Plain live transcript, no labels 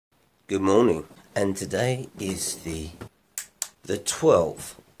Good morning, and today is the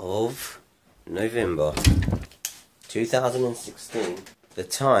 12th of November 2016. The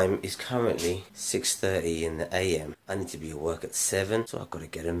time is currently 6:30 in the AM. I need to be at work at 7, so I've got to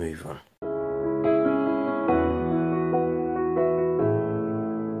get a move on.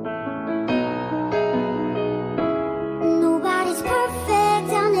 Nobody's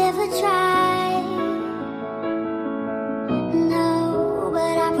perfect, I'll never try. No,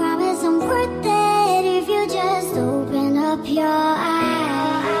 but I promise I'm worth it if you just open up your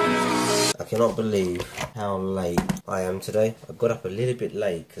eyes. I cannot believe how late I am today. I got up a little bit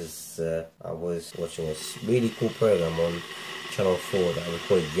late because I was watching a really cool program on Channel 4 that I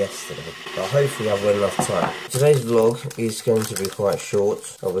recorded yesterday. But hopefully I've got enough time. Today's vlog is going to be quite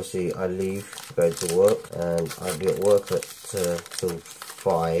short. Obviously I leave to go to work, and I'll be at work at till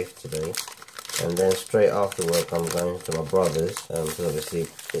 5 today. And then straight after work I'm going to my brother's, because obviously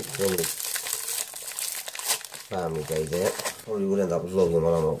it's in the family day there. Probably will end up vlogging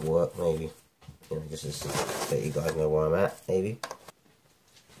while I'm at work, maybe. You know, just to let you guys know where I'm at, maybe.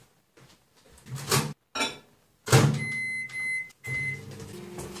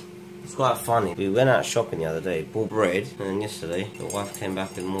 It's quite funny. We went out shopping the other day, bought bread, and then yesterday the wife came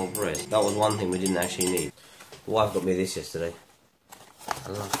back with more bread. That was one thing we didn't actually need. The wife got me this yesterday. I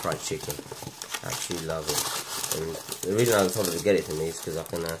love fried chicken. I actually love it. And the reason I told her to get it for me is because I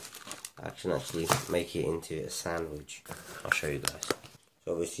can actually make it into a sandwich. I'll show you guys.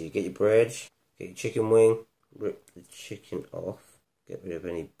 So obviously you get your bread, get your chicken wing, rip the chicken off, get rid of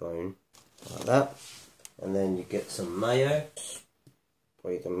any bone, like that. And then you get some mayo,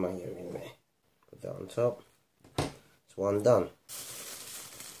 spray the mayo in there, put that on top. It's one done.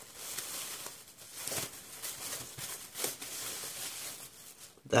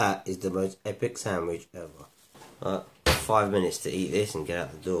 That is the most epic sandwich ever. 5 minutes to eat this and get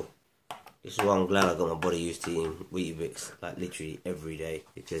out the door. This is why I'm glad I got my body used to eating Weetabix, like literally every day,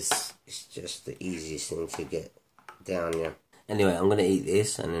 because it's just the easiest thing to get down, yeah. Anyway, I'm gonna eat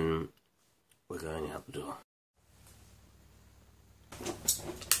this and then we're going out the door.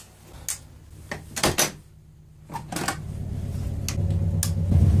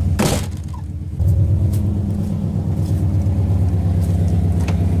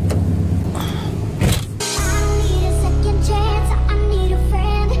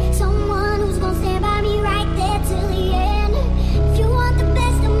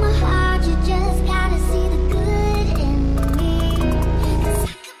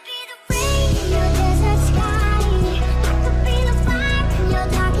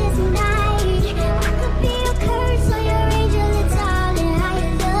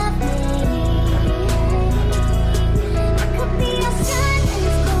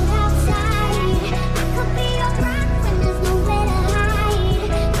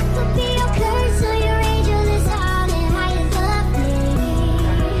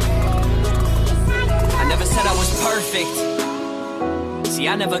 See,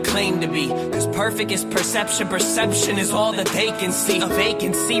 I never claimed to be, cause perfect is perception. Perception is all that they can see. A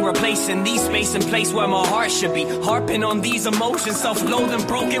vacancy replacing the space and place where my heart should be. Harping on these emotions, self-loathing,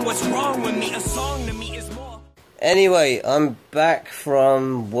 broken. What's wrong with me? A song to me is more. Anyway, I'm back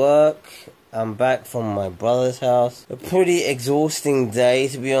from work. I'm back from my brother's house. A pretty exhausting day,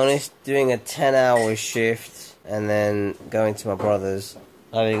 to be honest. Doing a 10-hour shift and then going to my brother's,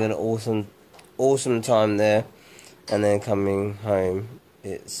 having an awesome time there, and then coming home.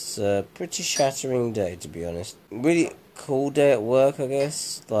 It's a pretty shattering day, to be honest. Really cool day at work, I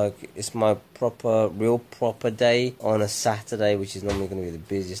guess. Like, it's my real proper day on a Saturday, which is normally going to be the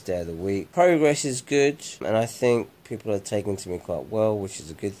busiest day of the week. Progress is good, and I think people are taking to me quite well, which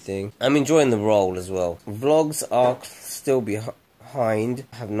is a good thing. I'm enjoying the role as well. Vlogs are still behind.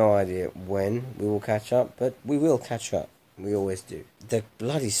 I have no idea when we will catch up, but we will catch up. We always do. The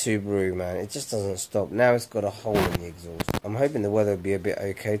bloody Subaru, man, it just doesn't stop. Now it's got a hole in the exhaust. I'm hoping the weather will be a bit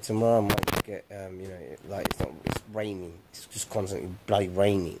okay tomorrow. I might get, you know, like it's raining. It's just constantly bloody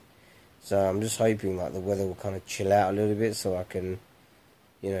raining. So I'm just hoping like the weather will kind of chill out a little bit so I can,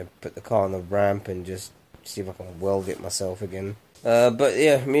 you know, put the car on the ramp and just see if I can weld it myself again. But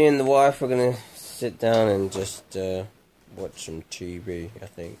yeah, me and the wife are gonna sit down and just watch some TV, I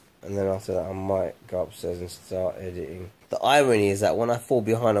think. And then after that I might go upstairs and start editing. The irony is that when I fall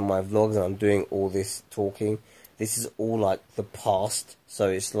behind on my vlogs and I'm doing all this talking, this is all like the past. So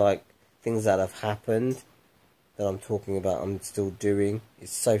it's like things that have happened that I'm talking about, I'm still doing.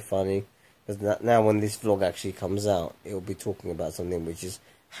 It's so funny. Because now when this vlog actually comes out, it'll be talking about something which has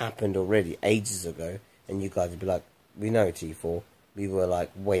happened already ages ago. And you guys will be like, we know T4, we were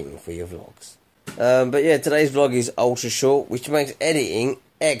like waiting for your vlogs. But yeah, today's vlog is ultra short, which makes editing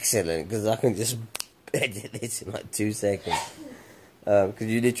excellent, because I can just edit this in like 2 seconds. Because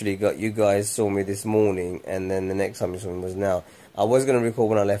you guys saw me this morning, and then the next time you saw me was now. I was going to record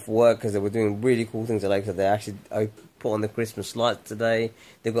when I left work, because they were doing really cool things. I put on the Christmas lights today.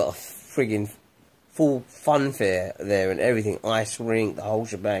 They've got a friggin' full fun fair there and everything, ice rink, the whole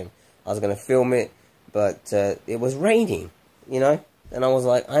shebang. I was going to film it, but it was raining, you know, and I was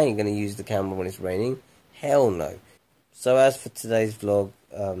like, I ain't going to use the camera when it's raining. Hell no. So as for today's vlog,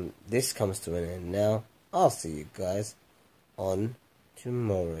 this comes to an end now. I'll see you guys on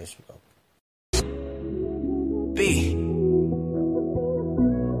tomorrow's vlog. B.